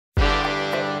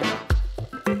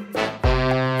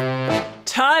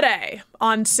Today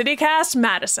on CityCast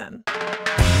Madison.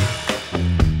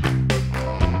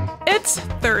 It's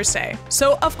Thursday,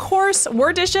 so of course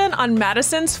we're dishing on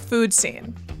Madison's food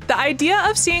scene. The idea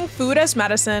of seeing food as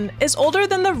medicine is older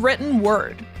than the written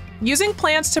word. Using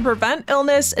plants to prevent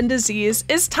illness and disease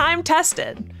is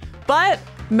time-tested, but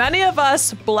many of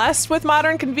us, blessed with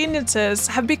modern conveniences,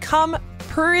 have become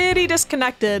pretty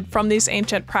disconnected from these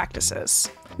ancient practices.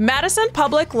 Madison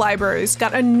Public Libraries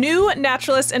got a new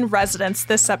naturalist in residence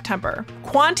this September,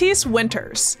 Qwantese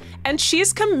Winters, and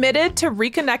she's committed to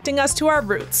reconnecting us to our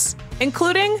roots,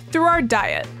 including through our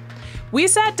diet. We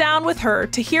sat down with her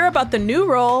to hear about the new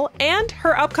role and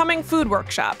her upcoming food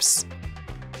workshops.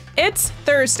 It's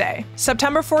Thursday,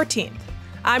 September 14th.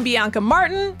 I'm Bianca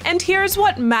Martin, and here's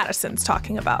what Madison's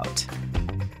talking about.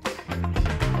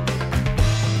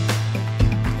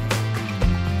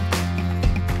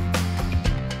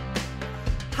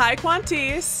 Hi,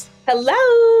 Qwantese.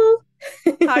 Hello.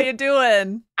 How you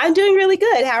doing? I'm doing really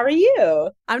good. How are you?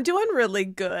 I'm doing really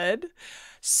good.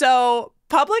 So,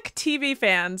 public TV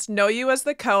fans know you as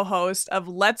the co-host of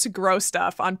Let's Grow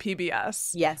Stuff on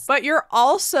PBS. Yes. But you're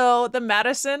also the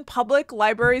Madison Public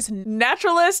Library's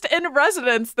naturalist in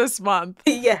residence this month.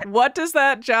 Yeah. What does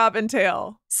that job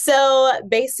entail? So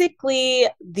basically,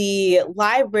 the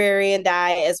library and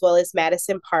I, as well as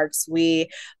Madison Parks, we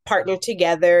partnered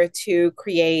together to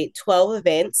create 12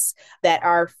 events that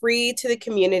are free to the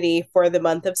community for the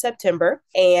month of September.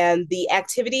 And the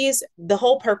activities, the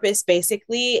whole purpose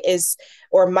basically is,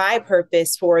 or my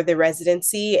purpose for the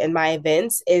residency and my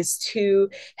events is to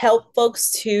help folks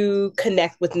to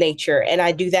connect with nature. And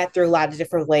I do that through a lot of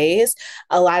different ways.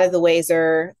 A lot of the ways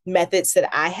are methods that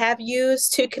I have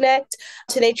used to connect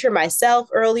to nature myself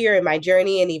earlier in my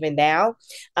journey and even now.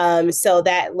 So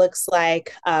that looks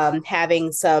like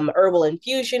having some herbal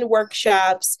infusion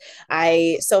workshops.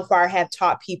 I so far have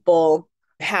taught people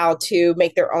how to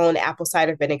make their own apple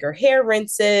cider vinegar hair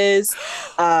rinses.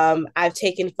 I've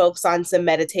taken folks on some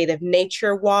meditative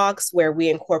nature walks where we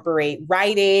incorporate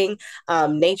writing,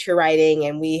 nature writing,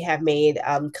 and we have made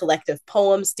collective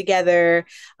poems together.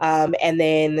 And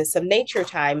then some nature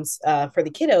times for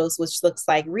the kiddos, which looks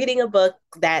like reading a book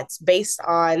that's based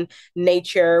on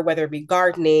nature, whether it be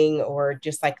gardening or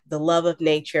just like the love of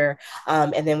nature.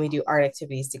 And then we do art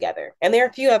activities together. And there are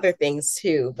a few other things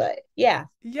too, but yeah.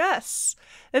 Yes.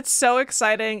 It's so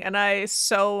exciting, and I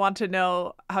so want to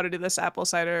know how to do this apple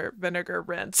cider vinegar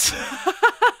rinse.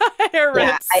 Hair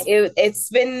rinse. It's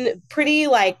been pretty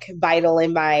like vital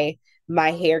in my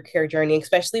hair care journey,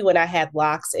 especially when I had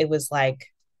locks. It was like,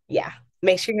 yeah,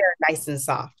 make sure your hair is nice and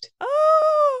soft.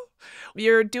 Oh,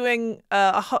 you're doing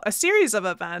a series of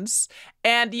events,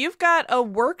 and you've got a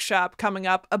workshop coming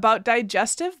up about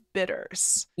digestive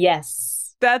bitters. Yes.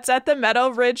 That's at the Meadow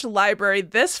Ridge Library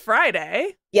this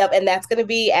Friday. Yep. And that's going to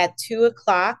be at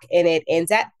 2:00 and it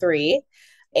ends at 3.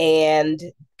 And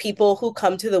people who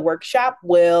come to the workshop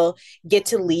will get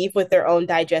to leave with their own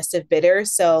digestive bitter.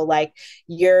 So like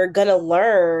you're going to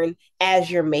learn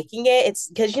as you're making it. It's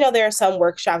because, there are some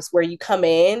workshops where you come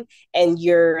in and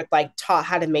you're like taught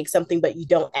how to make something, but you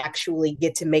don't actually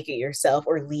get to make it yourself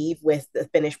or leave with the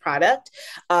finished product.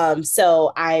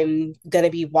 So I'm going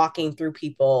to be walking through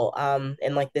people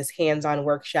in like this hands-on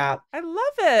workshop. I love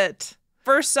it.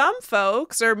 For some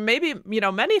folks, or maybe,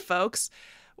 many folks,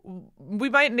 we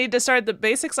might need to start at the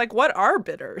basics. Like, what are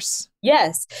bitters?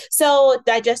 Yes. So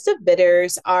digestive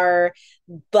bitters are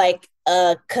like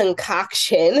a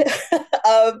concoction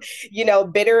of,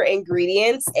 bitter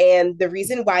ingredients. And the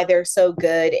reason why they're so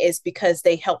good is because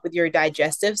they help with your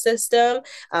digestive system,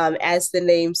 as the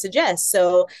name suggests.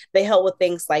 So they help with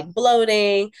things like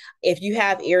bloating. If you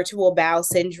have irritable bowel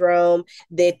syndrome,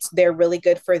 they're really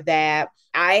good for that.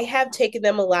 I have taken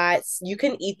them a lot. You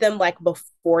can eat them like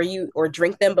before you, or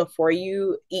drink them before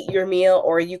you eat your meal,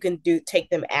 or you can take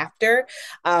them after.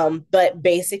 But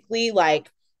basically,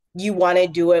 like, you want to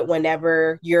do it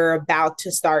whenever you're about to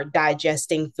start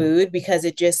digesting food, because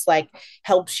it just like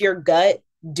helps your gut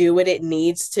do what it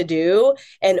needs to do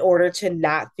in order to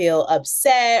not feel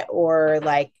upset or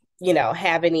like,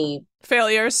 have any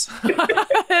failures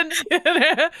and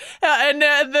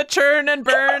the churn and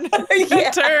burn. Yeah.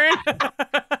 Turn.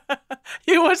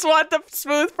 You just want the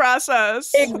smooth process.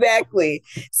 Exactly.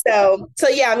 So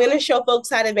yeah, I'm going to show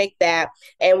folks how to make that.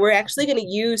 And we're actually going to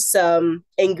use some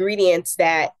ingredients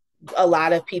that a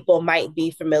lot of people might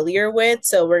be familiar with.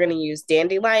 So we're going to use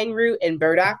dandelion root and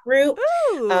burdock root.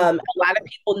 A lot of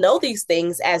people know these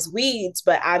things as weeds,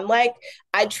 but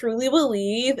I truly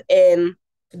believe in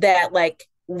that, like,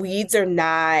 weeds are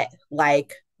not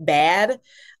like bad.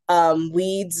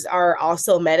 Weeds are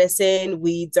also medicine.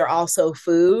 Weeds are also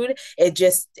food. It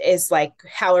just is like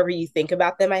however you think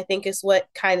about them, I think is what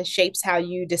kind of shapes how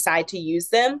you decide to use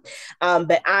them.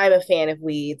 But I'm a fan of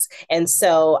weeds. And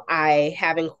so I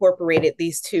have incorporated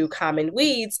these two common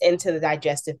weeds into the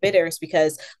digestive bitters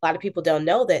because a lot of people don't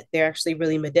know that they're actually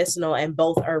really medicinal and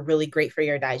both are really great for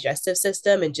your digestive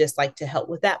system and just like to help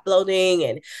with that bloating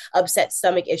and upset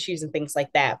stomach issues and things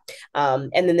like that.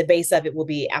 And then the base of it will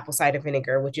be apple cider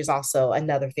vinegar, which is also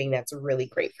another thing that's really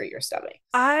great for your stomach.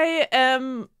 I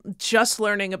am just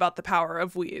learning about the power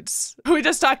of weeds. We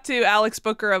just talked to Alex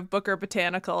Booker of Booker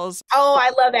Botanicals. Oh, I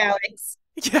love Alex.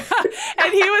 Yeah.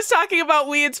 And he was talking about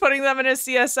weeds, putting them in his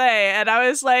CSA. And I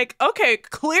was like, okay,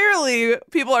 clearly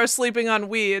people are sleeping on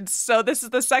weeds. So this is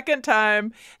the second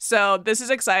time. So this is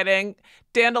exciting.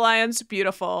 Dandelions,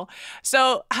 beautiful.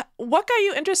 So what got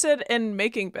you interested in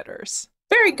making bitters?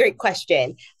 Very great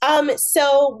question.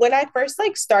 So when I first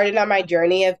like started on my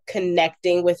journey of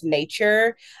connecting with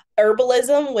nature,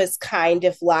 herbalism was kind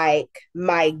of like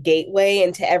my gateway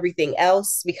into everything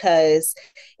else because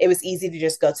it was easy to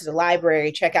just go to the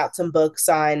library, check out some books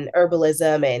on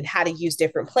herbalism and how to use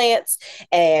different plants.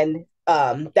 And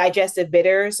digestive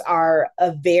bitters are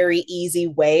a very easy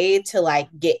way to like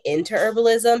get into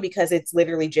herbalism because it's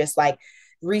literally just like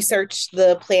research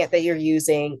the plant that you're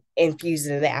using, infuse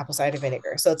it in the apple cider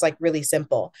vinegar. So it's like really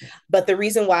simple. But the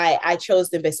reason why I chose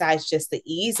them, besides just the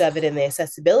ease of it and the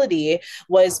accessibility,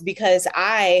 was because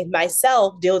I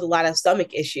myself deal with a lot of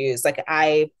stomach issues. Like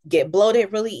I get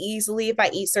bloated really easily if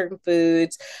I eat certain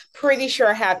foods. Pretty sure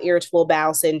I have irritable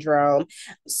bowel syndrome.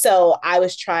 So I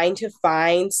was trying to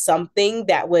find something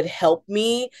that would help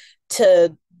me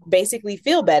to basically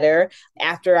feel better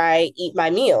after I eat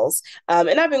my meals.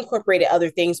 And I've incorporated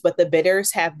other things, but the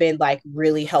bitters have been like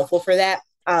really helpful for that.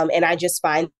 And I just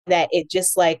find that it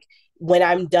just like when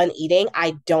I'm done eating,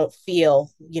 I don't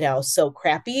feel, so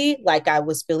crappy like I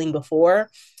was feeling before.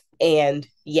 And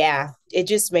yeah, it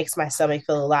just makes my stomach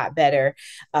feel a lot better.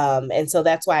 And so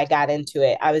that's why I got into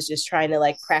it. I was just trying to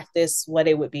like practice what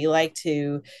it would be like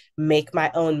to make my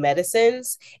own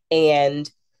medicines, and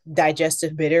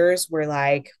digestive bitters were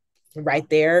like right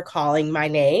there calling my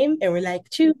name and we're like,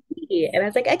 choose me. And I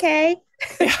was like, okay.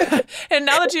 Yeah. And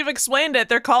now that you've explained it,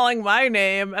 they're calling my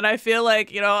name. And I feel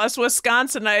like, us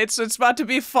Wisconsinites, it's about to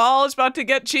be fall, it's about to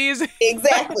get cheesy.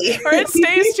 Exactly. Or it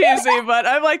stays cheesy, but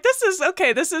I'm like, this is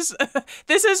okay. This is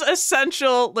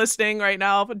essential listening right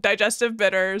now, digestive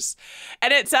bitters.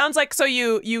 And it sounds like, so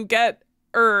you get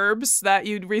herbs that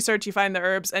you research, you find the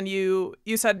herbs, and you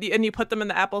said, and you put them in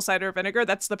the apple cider vinegar.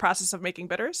 That's the process of making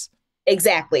bitters?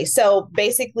 Exactly. So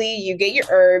basically, you get your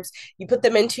herbs, you put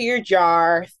them into your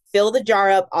jar, fill the jar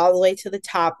up all the way to the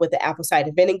top with the apple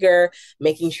cider vinegar,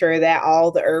 making sure that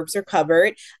all the herbs are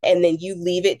covered. And then you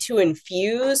leave it to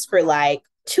infuse for like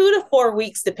 2 to 4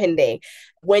 weeks, depending.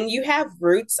 When you have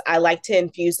roots, I like to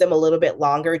infuse them a little bit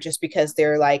longer just because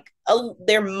they're like,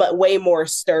 way more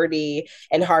sturdy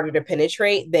and harder to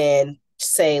penetrate than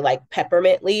say like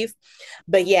peppermint leaf.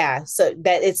 But yeah, so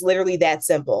that it's literally that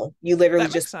simple. You literally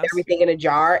just put everything in a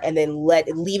jar and then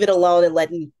leave it alone and let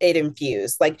it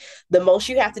infuse. Like the most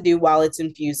you have to do while it's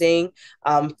infusing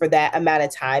for that amount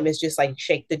of time is just like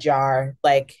shake the jar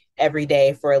like every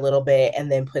day for a little bit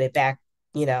and then put it back,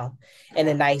 in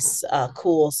a nice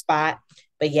cool spot.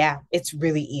 But yeah, it's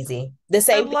really easy. The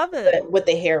same thing with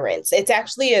the hair rinse. It's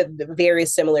actually a very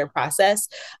similar process.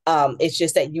 It's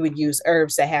just that you would use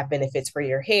herbs that have benefits for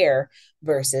your hair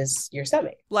versus your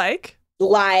stomach. Like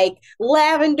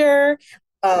lavender.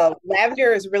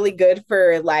 Lavender is really good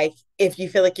for like if you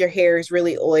feel like your hair is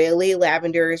really oily,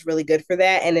 lavender is really good for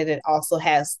that. And then it also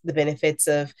has the benefits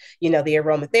of, the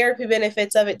aromatherapy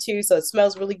benefits of it too. So it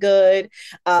smells really good.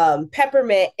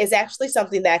 Peppermint is actually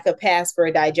something that could pass for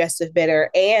a digestive bitter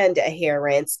and a hair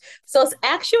rinse. So it's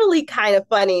actually kind of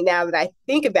funny now that I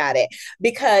think about it,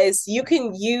 because you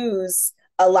can use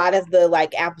a lot of the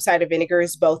like apple cider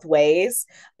vinegars both ways.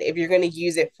 If you're going to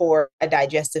use it for a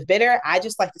digestive bitter, I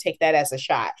just like to take that as a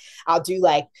shot. I'll do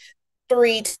like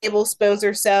 3 tablespoons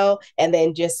or so and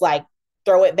then just like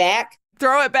throw it back.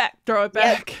 Yep.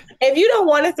 If you don't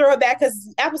want to throw it back,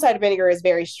 because apple cider vinegar is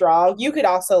very strong, you could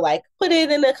also like put it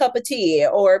in a cup of tea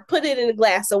or put it in a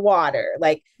glass of water.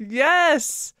 Like,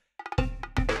 yes.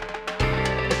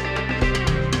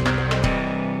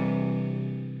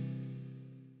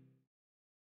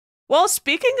 Well,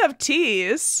 speaking of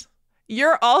teas,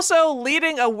 you're also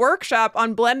leading a workshop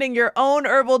on blending your own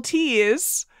herbal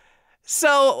teas.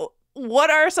 So what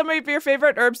are some of your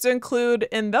favorite herbs to include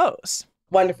in those?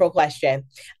 Wonderful question.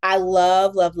 I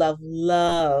love, love, love,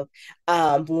 love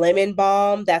lemon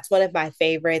balm. That's one of my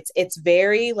favorites. It's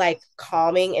very like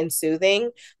calming and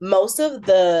soothing. Most of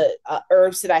the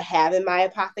herbs that I have in my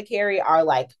apothecary are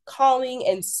like calming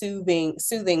and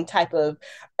soothing type of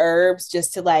herbs,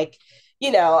 just to like,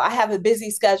 I have a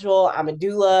busy schedule. I'm a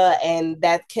doula, and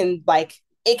that can like,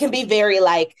 it can be very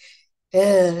like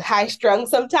high strung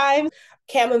sometimes.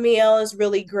 Chamomile is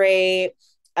really great.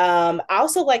 I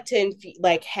also like to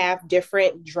like have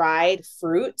different dried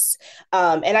fruits,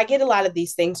 and I get a lot of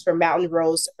these things from Mountain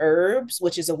Rose Herbs,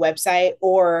 which is a website,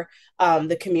 or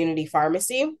the community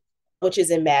pharmacy, which is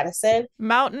in Madison.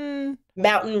 Mountain,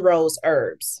 Mountain Rose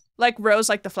Herbs. like rose,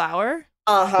 like the flower.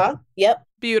 Uh huh. Yep.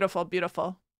 Beautiful,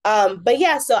 beautiful. But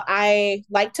yeah, so I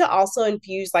like to also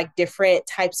infuse like different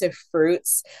types of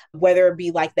fruits, whether it be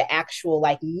like the actual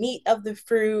like meat of the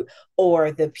fruit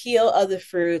or the peel of the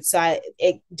fruit.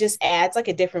 It just adds like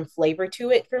a different flavor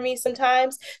to it for me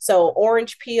sometimes. So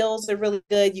orange peels are really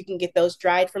good. You can get those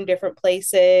dried from different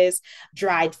places.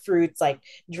 Dried fruits like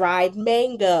dried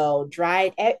mango,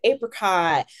 dried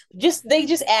apricot. Just they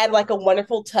just add like a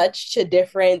wonderful touch to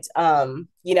different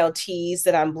teas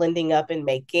that I'm blending up and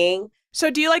making. So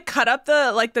do you like cut up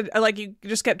like you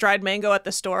just get dried mango at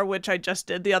the store, which I just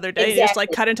did the other day. You just like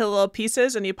Exactly. cut into little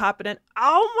pieces and you pop it in.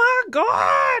 Oh my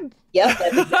God. Yep,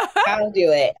 that's exactly how to do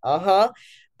it.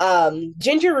 Uh-huh.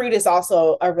 Ginger root is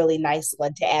also a really nice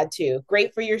one to add to.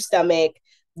 Great for your stomach.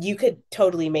 You could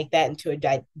totally make that into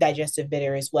a digestive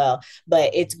bitter as well,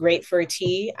 but it's great for a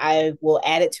tea. I will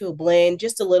add it to a blend,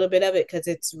 just a little bit of it because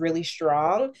it's really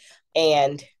strong,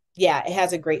 and yeah, it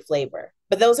has a great flavor.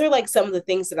 But those are like some of the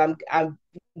things that I'm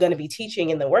going to be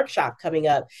teaching in the workshop coming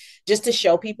up, just to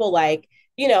show people like,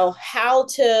 how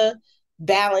to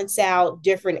balance out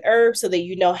different herbs so that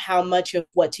you know how much of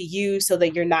what to use, so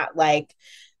that you're not like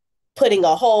putting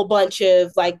a whole bunch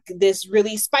of like this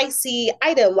really spicy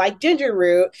item like ginger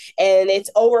root, and it's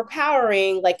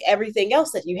overpowering like everything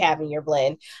else that you have in your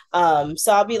blend.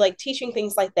 So I'll be like teaching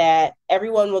things like that.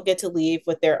 Everyone will get to leave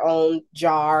with their own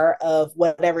jar of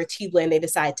whatever tea blend they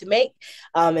decide to make,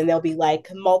 and there'll be like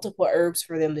multiple herbs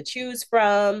for them to choose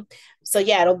from. So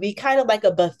yeah, it'll be kind of like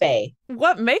a buffet.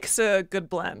 What makes a good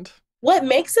blend? What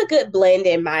makes a good blend,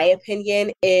 in my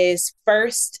opinion, is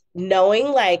first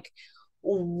knowing like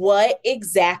what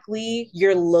exactly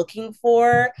you're looking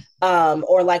for,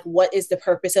 or like what is the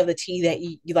purpose of the tea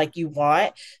that you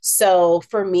want. So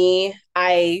for me,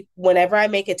 I whenever I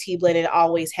make a tea blend, it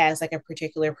always has like a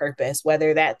particular purpose,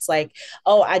 whether that's like,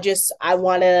 oh, I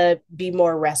want to be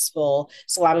more restful,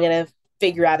 so I'm going to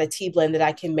figure out a tea blend that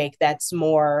I can make that's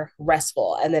more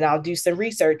restful. And then I'll do some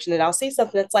research, and then I'll see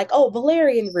something that's like, oh,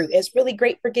 valerian root is really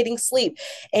great for getting sleep,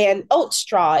 and oat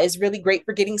straw is really great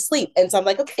for getting sleep. And so I'm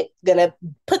like, okay, gonna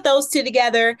put those two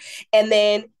together. And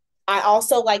then I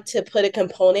also like to put a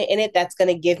component in it that's going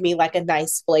to give me like a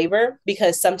nice flavor,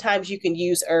 because sometimes you can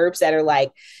use herbs that are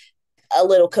like a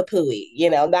little kapooey,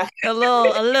 not A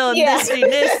little yeah.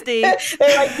 nisty.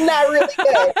 They're like not really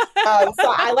good. So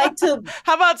I like to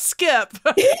How about skip?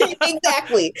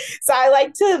 exactly. So I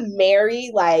like to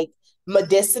marry like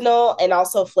medicinal and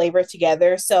also flavor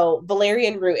together. So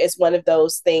valerian root is one of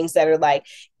those things that are like,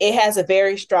 it has a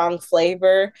very strong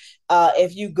flavor.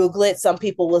 If you Google it, some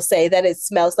people will say that it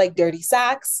smells like dirty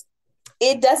socks.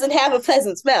 It doesn't have a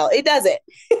pleasant smell. It doesn't.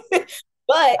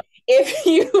 But if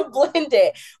you blend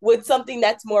it with something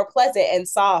that's more pleasant and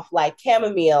soft, like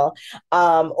chamomile,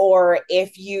 or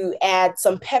if you add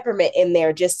some peppermint in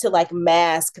there just to like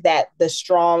mask the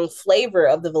strong flavor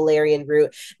of the valerian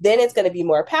root, then it's going to be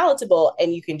more palatable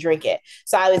and you can drink it.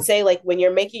 So I would say like when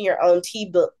you're making your own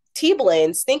tea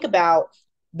blends, think about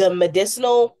the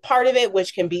medicinal part of it,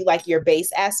 which can be like your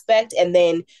base aspect, and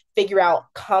then figure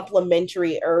out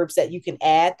complementary herbs that you can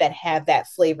add that have that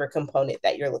flavor component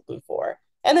that you're looking for.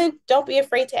 And then don't be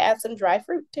afraid to add some dry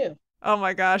fruit too. Oh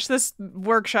my gosh, this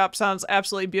workshop sounds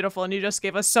absolutely beautiful, and you just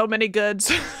gave us so many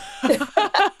goods.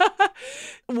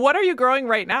 What are you growing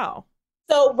right now?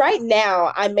 So right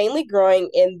now, I'm mainly growing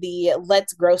in the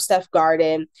Let's Grow Stuff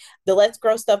garden. The Let's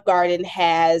Grow Stuff garden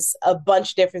has a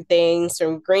bunch of different things,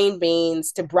 from green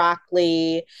beans to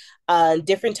broccoli,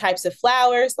 different types of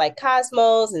flowers like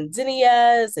cosmos and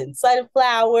zinnias and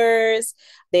sunflowers.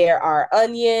 There are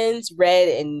onions, red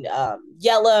and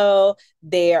yellow.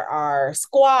 There are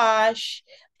squash.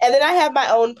 And then I have my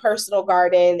own personal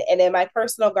garden. And in my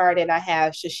personal garden, I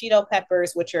have shishito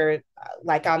peppers, which are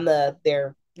like on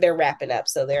they're wrapping up,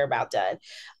 so they're about done.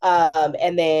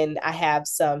 And then I have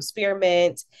some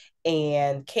spearmint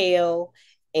and kale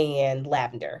and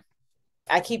lavender.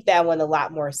 I keep that one a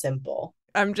lot more simple.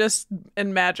 I'm just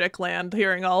in magic land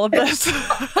hearing all of this.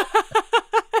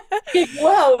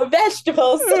 Wow,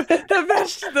 vegetables.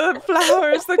 The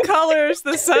flowers, the colors,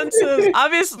 the senses.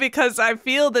 Obviously, because I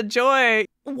feel the joy.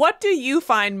 What do you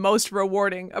find most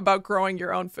rewarding about growing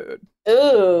your own food?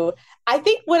 Ooh, I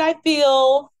think what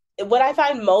I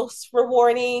find most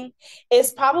rewarding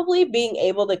is probably being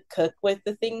able to cook with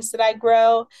the things that I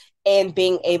grow and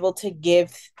being able to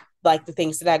give like the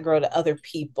things that I grow to other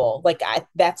people.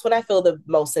 That's when I feel the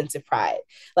most sense of pride.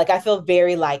 Like I feel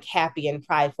very like happy and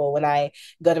prideful when I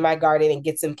go to my garden and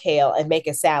get some kale and make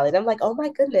a salad. I'm like, oh my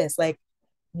goodness, like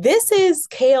this is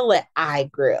kale that I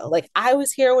grew. Like I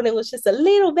was here when it was just a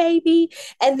little baby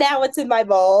and now it's in my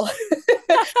bowl.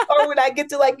 Or when I get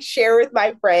to like share with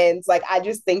my friends, like I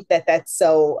just think that that's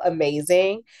so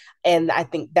amazing. And I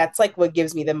think that's like what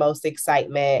gives me the most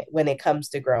excitement when it comes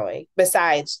to growing,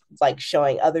 besides like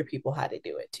showing other people how to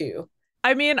do it too.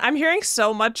 I mean, I'm hearing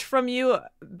so much from you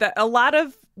that a lot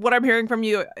of what I'm hearing from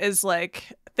you is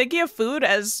like thinking of food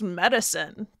as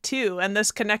medicine too, and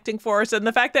this connecting force, and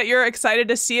the fact that you're excited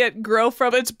to see it grow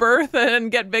from its birth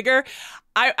and get bigger.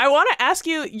 I want to ask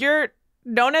you, you're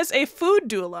known as a food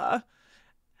doula.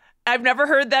 I've never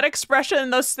heard that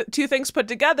expression, those two things put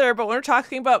together, but when we're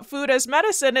talking about food as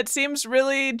medicine, it seems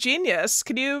really genius.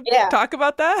 Can you Yeah. talk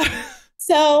about that?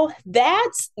 So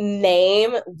that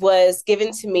name was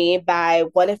given to me by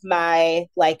one of my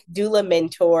like doula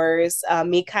mentors,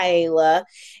 Michaela,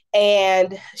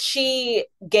 and she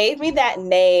gave me that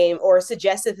name or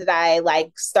suggested that I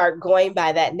like start going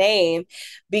by that name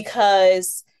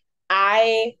because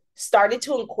I started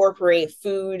to incorporate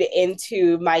food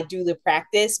into my doula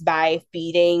practice by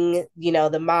feeding,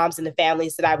 the moms and the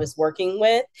families that I was working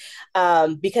with,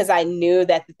 because I knew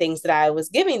that the things that I was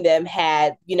giving them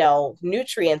had,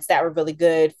 nutrients that were really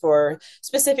good for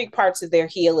specific parts of their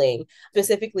healing,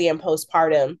 specifically in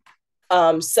postpartum.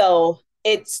 So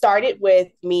it started with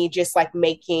me just like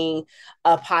making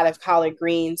a pot of collard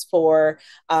greens for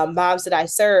moms that I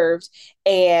served.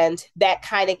 And that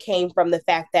kind of came from the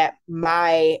fact that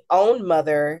my own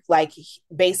mother, like,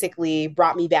 basically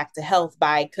brought me back to health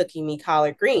by cooking me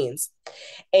collard greens.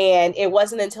 And it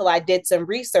wasn't until I did some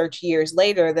research years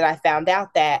later that I found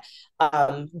out that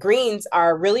greens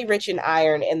are really rich in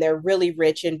iron and they're really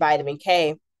rich in vitamin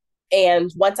K.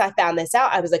 And once I found this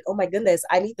out, I was like, oh my goodness,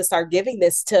 I need to start giving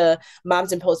this to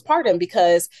moms in postpartum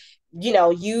because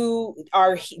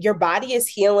your body is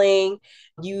healing,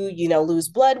 lose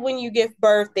blood when you give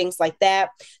birth, things like that.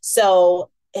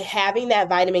 So having that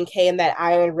vitamin K and that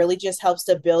iron really just helps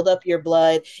to build up your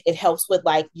blood. It helps with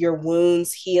like your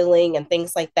wounds healing and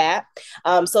things like that.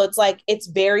 So it's like it's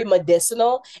very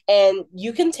medicinal, and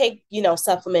you can take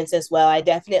supplements as well. I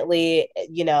definitely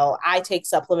I take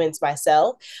supplements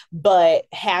myself, but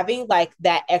having like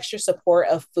that extra support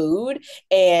of food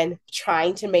and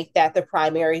trying to make that the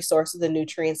primary source of the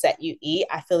nutrients that you eat,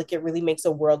 I feel like it really makes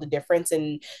a world of difference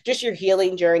in just your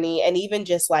healing journey, and even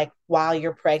just like while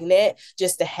you're pregnant,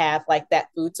 just to have like that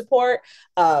food support.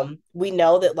 We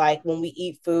know that like when we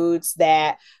eat foods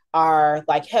that are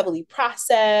like heavily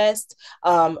processed,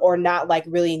 or not like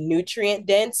really nutrient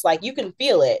dense, like you can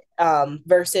feel it,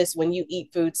 versus when you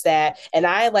eat foods that, and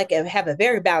I like have a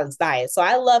very balanced diet, so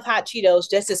I love hot Cheetos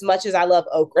just as much as I love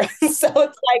okra. So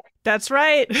it's like, That's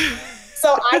right.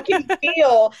 so I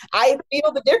feel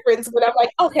the difference when I'm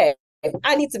like, okay,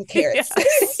 I need some carrots.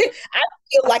 Yes. I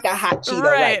feel like a hot Cheeto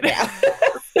right Right. now.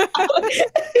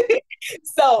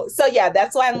 So yeah,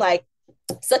 that's why I'm like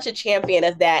such a champion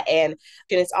of that. And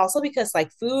it's also because like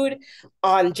food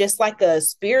on just like a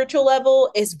spiritual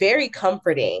level is very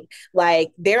comforting.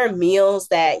 Like there are meals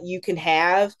that you can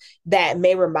have that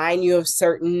may remind you of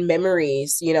certain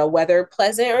memories, whether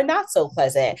pleasant or not so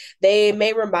pleasant. They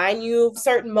may remind you of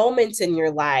certain moments in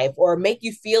your life or make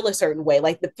you feel a certain way.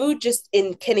 Like the food just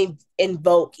can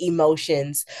invoke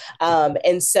emotions.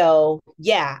 And so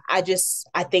yeah, I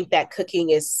think that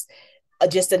cooking is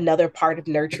just another part of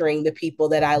nurturing the people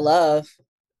that I love.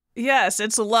 Yes,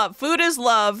 it's love. Food is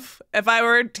love. If I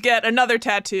were to get another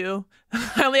tattoo,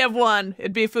 I only have one.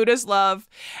 It'd be food is love.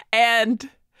 And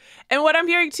what I'm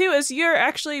hearing too is you're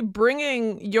actually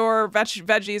bringing your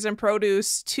veggies and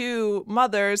produce to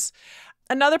mothers.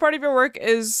 Another part of your work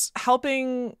is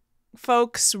helping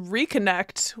folks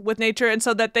reconnect with nature and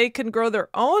so that they can grow their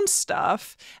own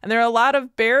stuff. And there are a lot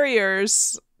of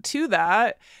barriers to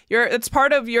that. It's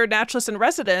part of your naturalist in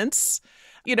residence.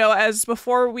 As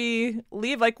before we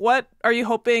leave, like what are you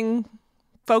hoping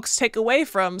folks take away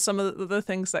from some of the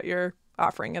things that you're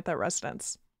offering at that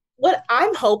residence? What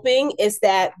I'm hoping is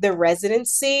that the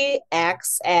residency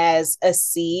acts as a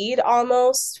seed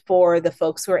almost for the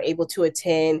folks who are able to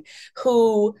attend,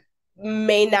 who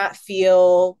may not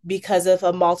feel, because of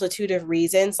a multitude of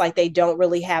reasons, like they don't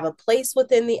really have a place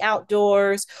within the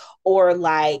outdoors, or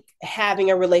like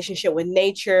having a relationship with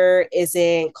nature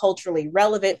isn't culturally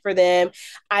relevant for them.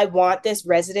 I want this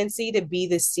residency to be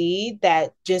the seed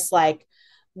that just like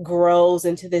grows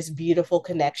into this beautiful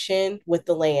connection with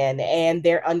the land, and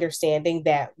their understanding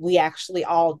that we actually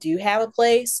all do have a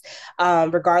place,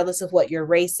 regardless of what your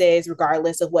race is,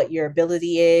 regardless of what your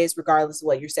ability is, regardless of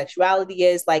what your sexuality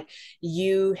is. Like,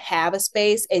 you have a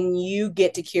space and you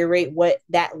get to curate what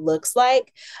that looks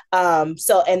like.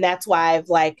 And that's why I've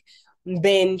like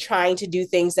been trying to do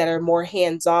things that are more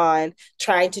hands-on,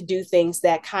 trying to do things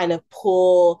that kind of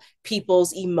pull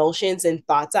people's emotions and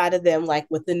thoughts out of them, like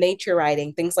with the nature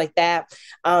writing, things like that,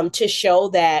 to show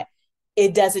that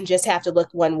it doesn't just have to look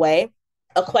one way.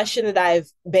 A question that I've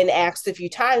been asked a few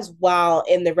times while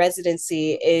in the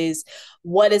residency is,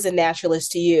 what is a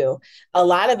naturalist to you? A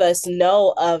lot of us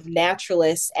know of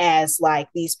naturalists as like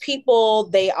these people,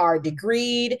 they are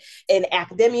degreed in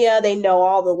academia, they know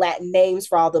all the Latin names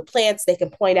for all the plants, they can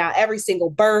point out every single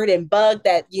bird and bug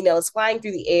that, you know, is flying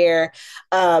through the air.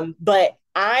 But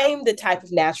I'm the type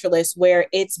of naturalist where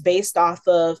it's based off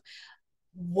of,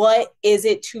 what is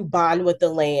it to bond with the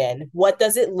land? What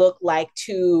does it look like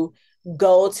to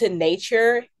go to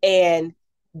nature and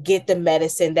get the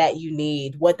medicine that you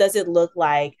need? What does it look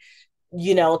like,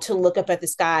 you know, to look up at the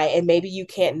sky and maybe you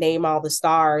can't name all the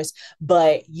stars,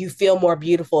 but you feel more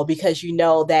beautiful because you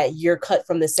know that you're cut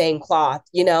from the same cloth,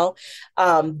 you know?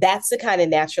 That's the kind of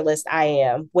naturalist I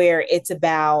am, where it's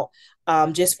about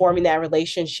just forming that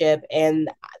relationship. And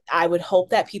I would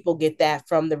hope that people get that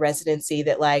from the residency,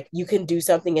 that like you can do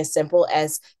something as simple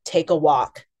as take a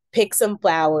walk, pick some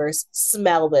flowers,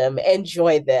 smell them,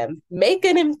 enjoy them, make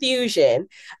an infusion.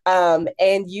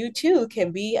 And you too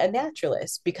can be a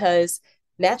naturalist, because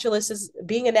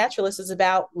being a naturalist is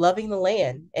about loving the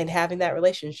land and having that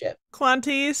relationship.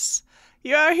 Qwantese,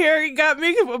 you out here, you got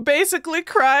me basically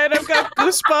crying. I've got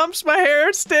goosebumps, my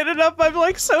hair standing up. I'm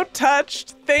like so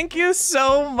touched. Thank you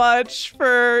so much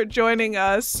for joining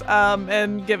us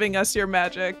and giving us your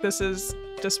magic. This is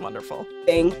just wonderful.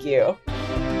 Thank you.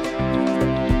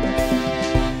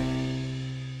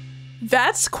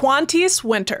 That's Qwantese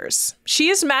Winters. She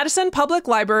is Madison Public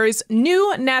Library's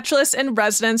new naturalist in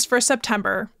residence for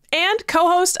September and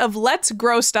co-host of Let's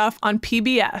Grow Stuff on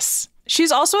PBS.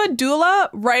 She's also a doula,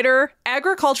 writer,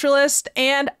 agriculturist,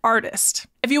 and artist.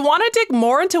 If you want to dig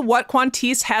more into what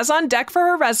Qwantese has on deck for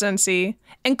her residency,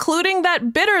 including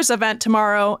that Bitters event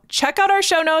tomorrow, check out our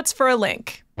show notes for a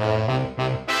link.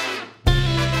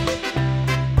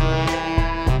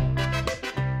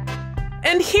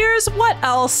 And here's what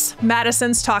else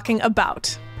Madison's talking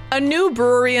about. A new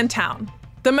brewery in town.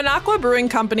 The Minocqua Brewing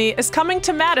Company is coming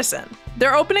to Madison.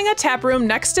 They're opening a tap room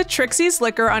next to Trixie's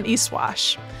Liquor on East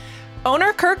Wash.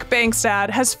 Owner Kirk Bangstad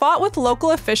has fought with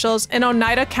local officials in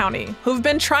Oneida County who've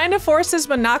been trying to force his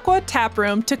Minocqua tap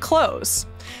room to close.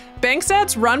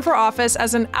 Bangstad's run for office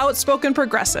as an outspoken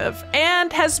progressive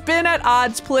and has been at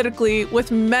odds politically with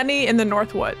many in the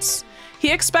Northwoods.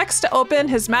 He expects to open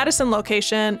his Madison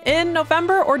location in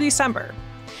November or December.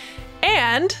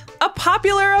 And a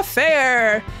popular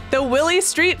affair! The Willie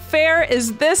Street Fair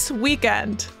is this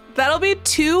weekend. That'll be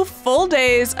 2 full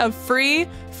days of free,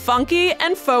 funky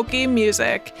and folky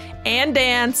music and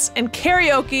dance and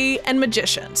karaoke and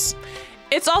magicians.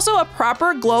 It's also a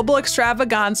proper global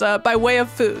extravaganza by way of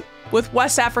food, with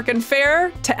West African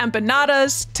fare to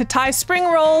empanadas to Thai spring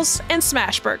rolls and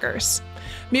smash burgers.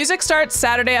 Music starts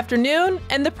Saturday afternoon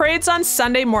and the parade's on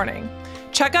Sunday morning.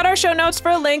 Check out our show notes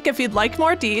for a link if you'd like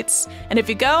more deets, and if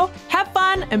you go, have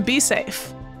fun and be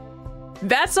safe.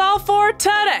 That's all for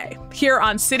today here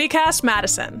on CityCast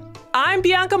Madison. I'm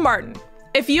Bianca Martin.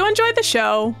 If you enjoyed the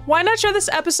show, why not share this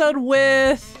episode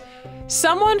with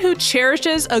someone who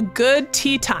cherishes a good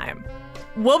tea time?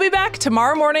 We'll be back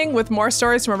tomorrow morning with more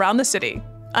stories from around the city.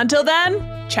 Until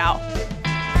then, ciao.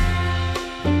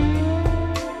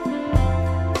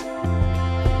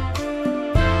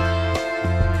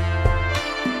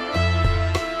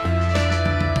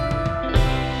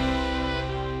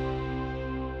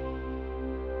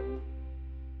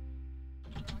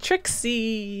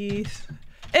 Trixie's.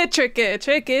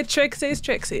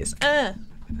 Trixies.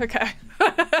 Okay.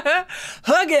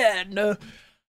 Again.